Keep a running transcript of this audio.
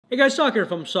Hey guys, Sak here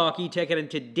from sakitech, and in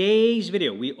today's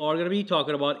video we are going to be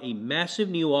talking about a massive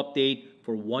new update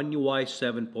for One UI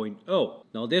 7.0.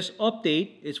 Now this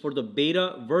update is for the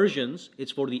beta versions.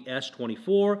 It's for the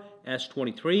S24,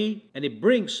 S23, and it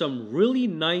brings some really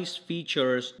nice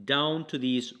features down to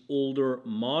these older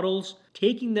models,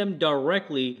 taking them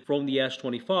directly from the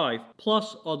S25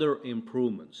 plus other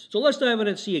improvements. So let's dive in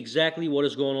and see exactly what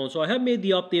is going on. So I have made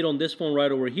the update on this phone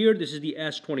right over here. This is the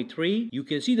S23. You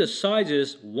can see the size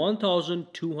is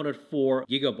 1204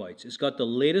 gigabytes. It's got the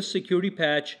latest security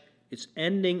patch. It's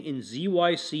ending in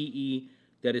ZYCE,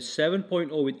 that is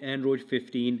 7.0 with Android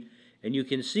 15. And you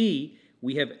can see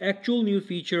we have actual new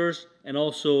features and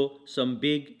also some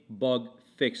big bug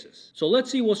fixes. So let's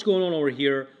see what's going on over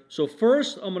here. So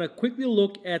first, I'm going to quickly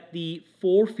look at the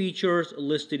 4 features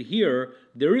listed here.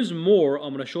 There is more.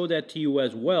 I'm going to show that to you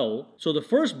as well. So the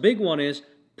first big one is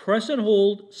press and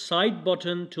hold side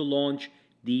button to launch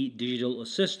the digital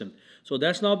assistant. So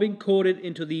that's now been coded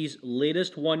into these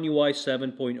latest One UI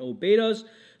 7.0 betas.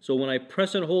 So when I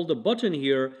press and hold the button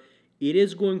here, it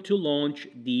is going to launch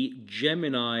the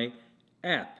Gemini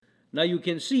app. Now you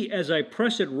can see as I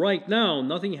press it right now,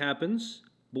 nothing happens.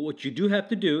 But what you do have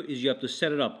to do is you have to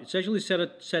set it up. It's actually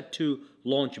set to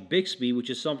launch Bixby, which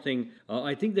is something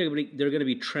I think they're going to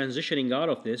be transitioning out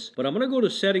of this. But I'm going to go to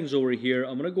settings over here.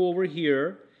 I'm going to go over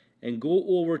here and go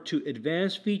over to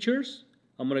advanced features.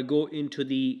 I'm going to go into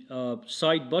the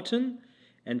side button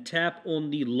and tap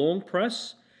on the long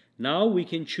press. Now we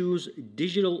can choose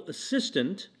Digital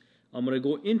Assistant. I'm going to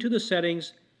go into the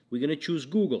settings. We're going to choose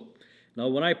Google. Now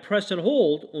when I press and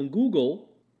hold on Google,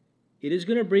 it is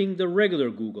going to bring the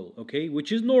regular Google, okay,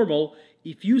 which is normal.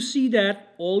 If you see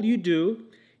that, all you do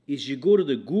is you go to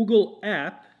the Google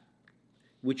app,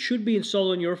 which should be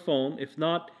installed on your phone. If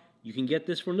not, you can get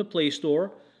this from the Play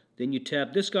Store. Then you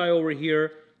tap this guy over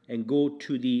here and go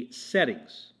to the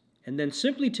settings. And then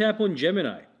simply tap on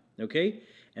Gemini, okay?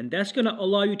 And that's going to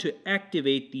allow you to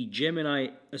activate the Gemini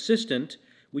Assistant,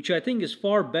 which I think is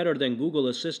far better than Google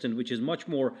Assistant, which is much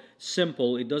more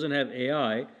simple. It doesn't have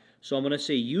AI. So I'm going to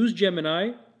say use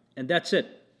Gemini, and that's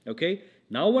it, okay?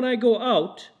 Now when I go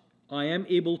out, I am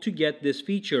able to get this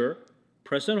feature,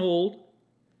 press and hold,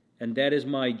 and that is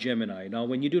my Gemini. Now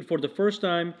when you do it for the first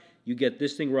time, you get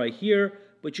this thing right here,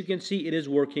 but you can see it is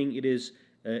working.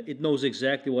 It knows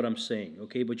exactly what I'm saying,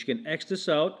 okay? But you can X this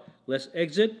out. Let's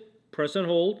exit, press and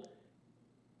hold,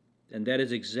 and that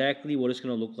is exactly what it's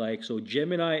going to look like. So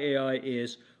Gemini AI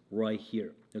is right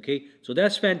here, okay? So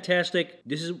that's fantastic.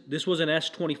 This was an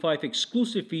S25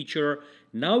 exclusive feature.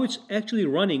 Now it's actually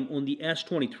running on the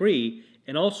S23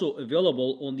 and also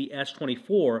available on the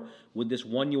S24 with this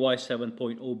One UI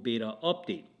 7.0 beta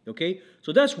update, okay?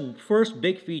 So that's first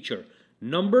big feature.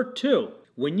 Number 2,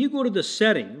 when you go to the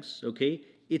settings, okay,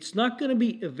 it's not going to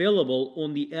be available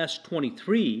on the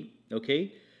S23,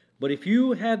 okay? But if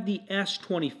you have the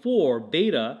S24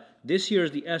 beta, this year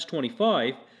is the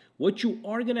S25, what you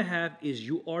are going to have is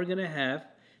you are going to have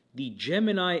the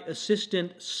Gemini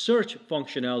Assistant search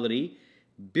functionality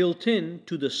built in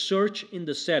to the search in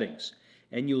the settings.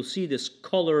 And you'll see this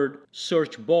colored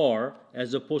search bar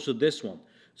as opposed to this one.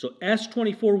 So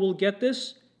S24 will get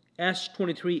this.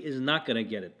 S23 is not going to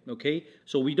get it, okay?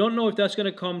 So we don't know if that's going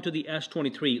to come to the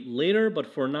S23 later, but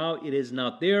for now it is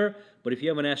not there. But if you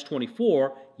have an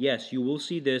S24, yes, you will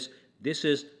see this. This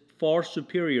is far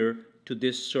superior to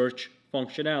this search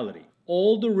functionality.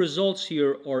 All the results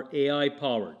here are AI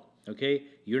powered, okay?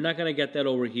 You're not going to get that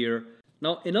over here.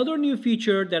 Now, another new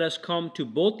feature that has come to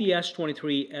both the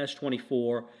S23,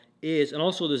 S24 is, and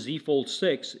also the Z Fold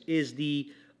 6, is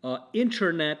the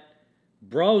internet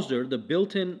browser. The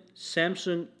built-in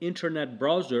Samsung internet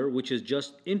browser, which is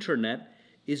just internet,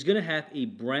 is going to have a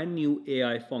brand new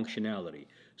AI functionality.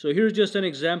 So here's just an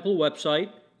example website.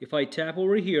 If I tap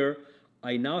over here,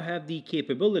 I now have the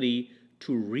capability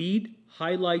to read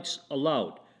highlights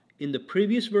aloud. In the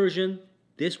previous version,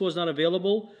 this was not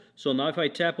available. So now if I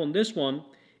tap on this one,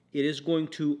 it is going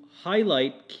to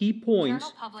highlight key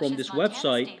points from this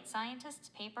website,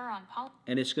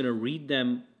 and it's going to read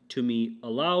them to me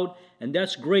aloud. And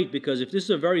that's great because if this is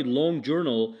a very long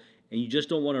journal and you just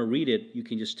don't want to read it, you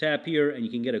can just tap here and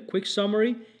you can get a quick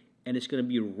summary, and it's going to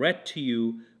be read to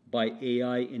you by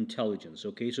AI intelligence,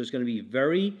 okay? So it's going to be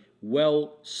very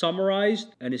well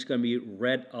summarized and it's going to be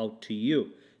read out to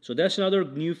you. So that's another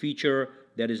new feature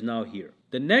that is now here.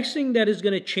 The next thing that is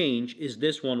going to change is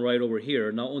this one right over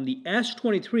here. Now on the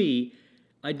S23,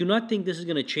 I do not think this is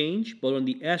going to change, but on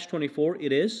the S24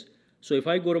 it is. So if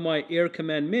I go to my Air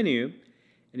Command menu,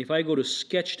 and if I go to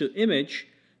Sketch to Image,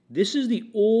 this is the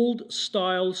old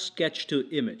style Sketch to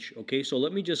Image, okay? So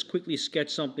let me just quickly sketch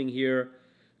something here.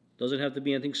 Doesn't have to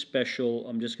be anything special.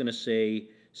 I'm just going to say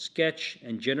sketch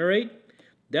and generate.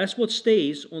 That's what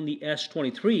stays on the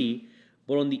S23,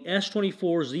 but on the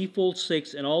S24, Z Fold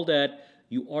 6 and all that,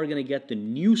 you are going to get the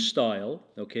new style,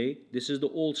 okay? This is the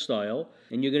old style,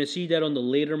 and you're going to see that on the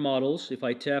later models. If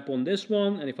I tap on this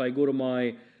one, and if I go to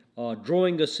my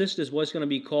drawing assist is what it's going to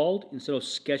be called instead of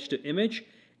sketch to image,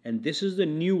 and this is the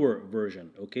newer version,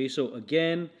 okay? So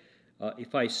again,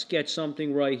 if I sketch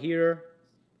something right here,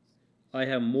 I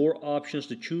have more options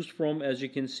to choose from, as you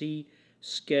can see: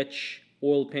 sketch,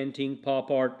 oil painting,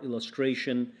 pop art,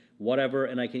 illustration, whatever,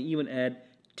 and I can even add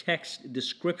text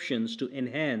descriptions to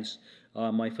enhance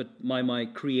my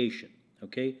creation,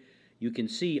 okay? You can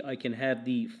see I can have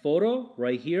the photo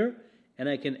right here, and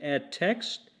I can add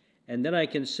text, and then I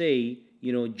can say,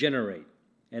 you know, generate.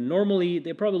 And normally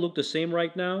they probably look the same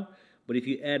right now, but if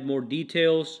you add more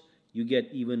details, you get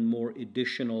even more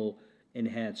additional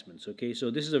enhancements, okay?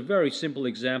 So this is a very simple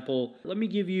example. Let me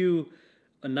give you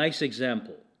a nice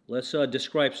example. Let's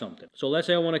describe something. So let's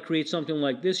say I want to create something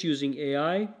like this using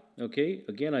AI, okay?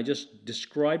 Again, I just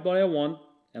describe what I want,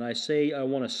 and I say I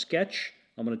want to sketch.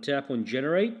 I'm going to tap on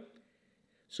generate.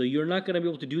 So you're not going to be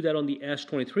able to do that on the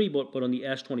S23, but on the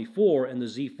S24 and the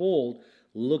Z Fold,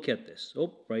 look at this.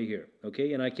 Oh, right here,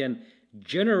 okay? And I can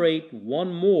generate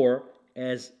one more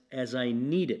as I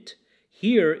need it.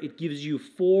 Here, it gives you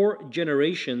 4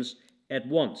 generations at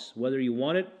once, whether you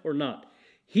want it or not.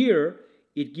 Here,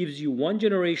 it gives you 1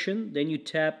 generation, then you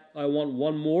tap, I want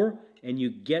one more, and you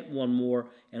get one more.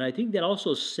 And I think that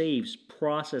also saves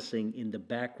processing in the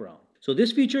background. So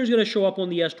this feature is going to show up on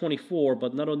the S24,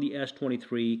 but not on the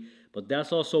S23. But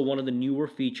that's also one of the newer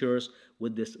features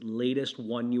with this latest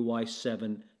One UI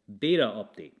 7 beta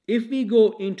update. If we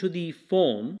go into the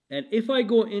phone, and if I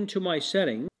go into my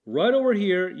settings, right over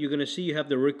here, you're going to see you have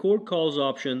the record calls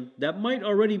option. That might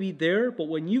already be there, but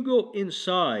when you go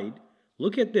inside,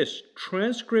 look at this,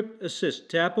 transcript assist.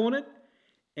 Tap on it,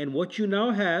 and what you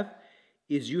now have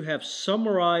is you have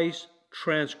summarized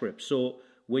transcripts. So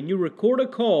when you record a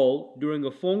call during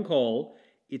a phone call,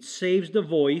 it saves the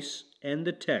voice and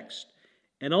the text.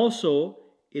 And also,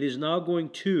 it is now going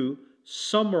to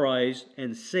summarize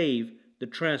and save the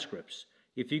transcripts.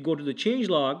 If you go to the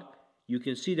changelog, you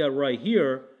can see that right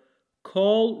here,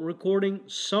 call recording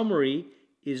summary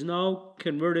is now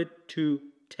converted to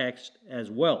text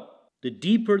as well. The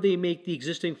deeper they make the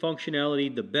existing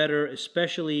functionality, the better,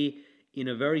 especially in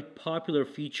a very popular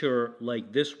feature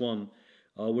like this one,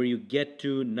 where you get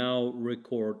to now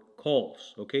record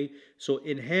calls, okay? So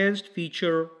enhanced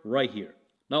feature right here.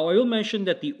 Now I will mention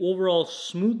that the overall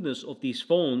smoothness of these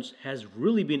phones has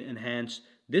really been enhanced.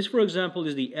 This, for example,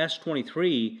 is the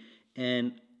S23,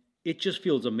 and it just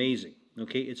feels amazing,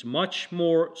 okay? It's much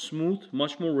more smooth,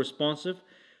 much more responsive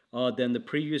than the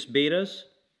previous betas.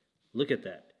 Look at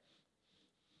that.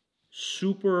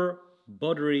 Super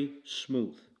buttery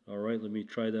smooth. All right, let me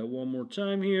try that one more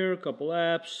time here. A couple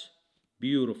apps.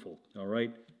 Beautiful. All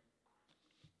right.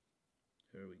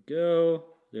 There we go.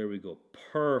 There we go.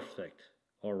 Perfect.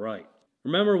 All right.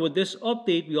 Remember, with this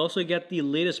update, we also get the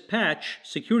latest patch,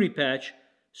 security patch,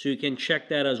 so you can check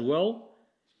that as well.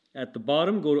 At the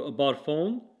bottom, go to About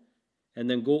Phone, and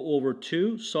then go over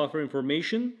to Software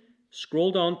Information.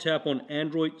 Scroll down, tap on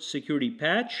Android Security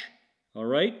Patch. All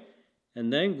right.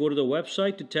 And then go to the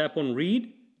website to tap on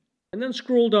Read. And then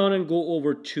scroll down and go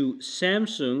over to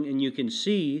Samsung, and you can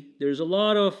see there's a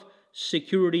lot of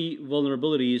security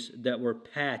vulnerabilities that were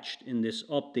patched in this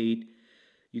update.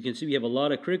 You can see we have a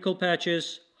lot of critical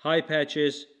patches, high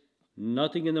patches,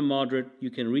 nothing in the moderate.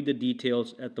 You can read the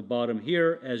details at the bottom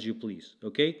here as you please,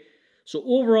 okay? So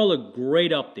overall, a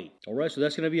great update. All right, so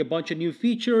that's going to be a bunch of new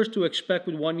features to expect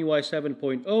with One UI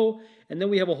 7.0. And then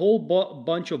we have a whole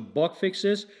bunch of bug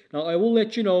fixes. Now, I will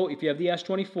let you know, if you have the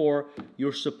S24,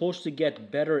 you're supposed to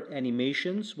get better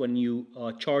animations when you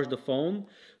charge the phone.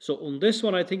 So on this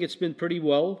one, I think it's been pretty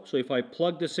well. So if I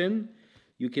plug this in,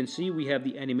 you can see we have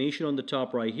the animation on the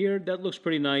top right here. That looks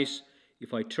pretty nice.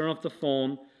 If I turn off the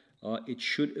phone, it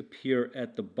should appear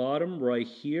at the bottom right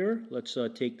here. Let's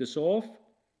take this off.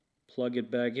 Plug it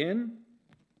back in.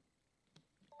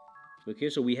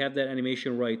 Okay, so we have that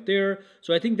animation right there.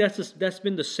 So I think that's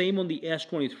been the same on the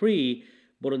S23,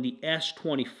 but on the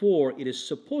S24, it is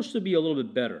supposed to be a little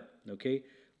bit better. Okay,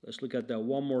 let's look at that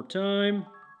one more time.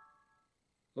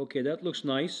 Okay, that looks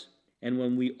nice. And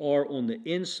when we are on the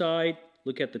inside,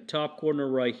 look at the top corner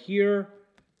right here.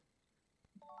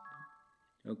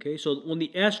 Okay, so on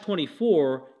the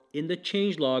S24, in the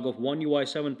changelog of One UI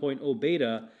 7.0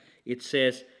 beta, it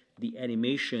says the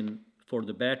animation for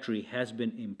the battery has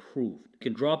been improved. You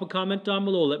can drop a comment down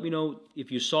below. Let me know if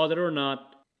you saw that or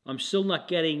not. I'm still not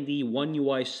getting the One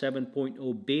UI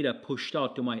 7.0 beta pushed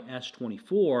out to my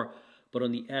S24, but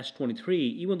on the S23,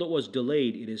 even though it was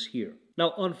delayed, it is here.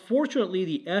 Now, unfortunately,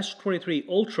 the S23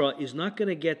 Ultra is not going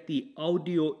to get the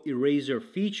audio eraser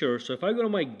feature. So if I go to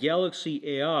my Galaxy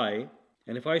AI,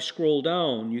 and if I scroll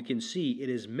down, you can see it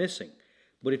is missing.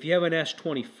 But if you have an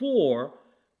S24,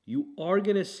 you are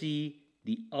going to see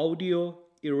the audio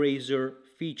eraser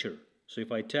feature. So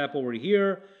if I tap over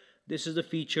here, this is the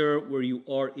feature where you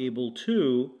are able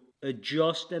to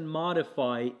adjust and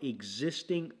modify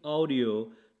existing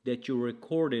audio that you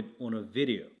recorded on a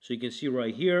video. So you can see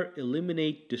right here,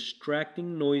 eliminate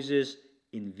distracting noises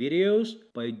in videos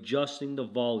by adjusting the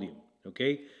volume.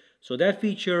 Okay, so that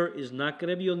feature is not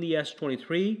going to be on the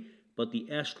S23, but the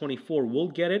S24 will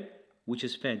get it, which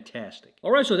is fantastic.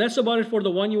 All right, so that's about it for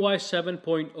the One UI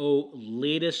 7.0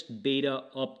 latest beta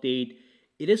update.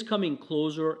 It is coming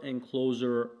closer and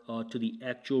closer to the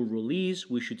actual release.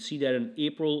 We should see that in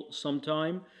April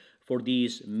sometime for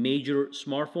these major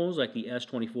smartphones like the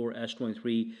S24,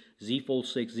 S23, Z Fold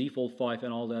 6, Z Fold 5,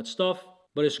 and all that stuff.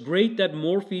 But it's great that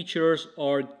more features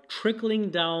are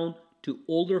trickling down to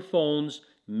older phones,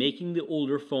 making the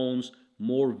older phones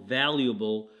more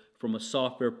valuable from a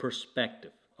software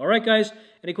perspective. All right, guys,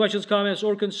 any questions, comments,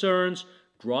 or concerns,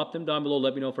 drop them down below.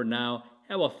 Let me know. For now,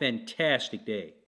 have a fantastic day.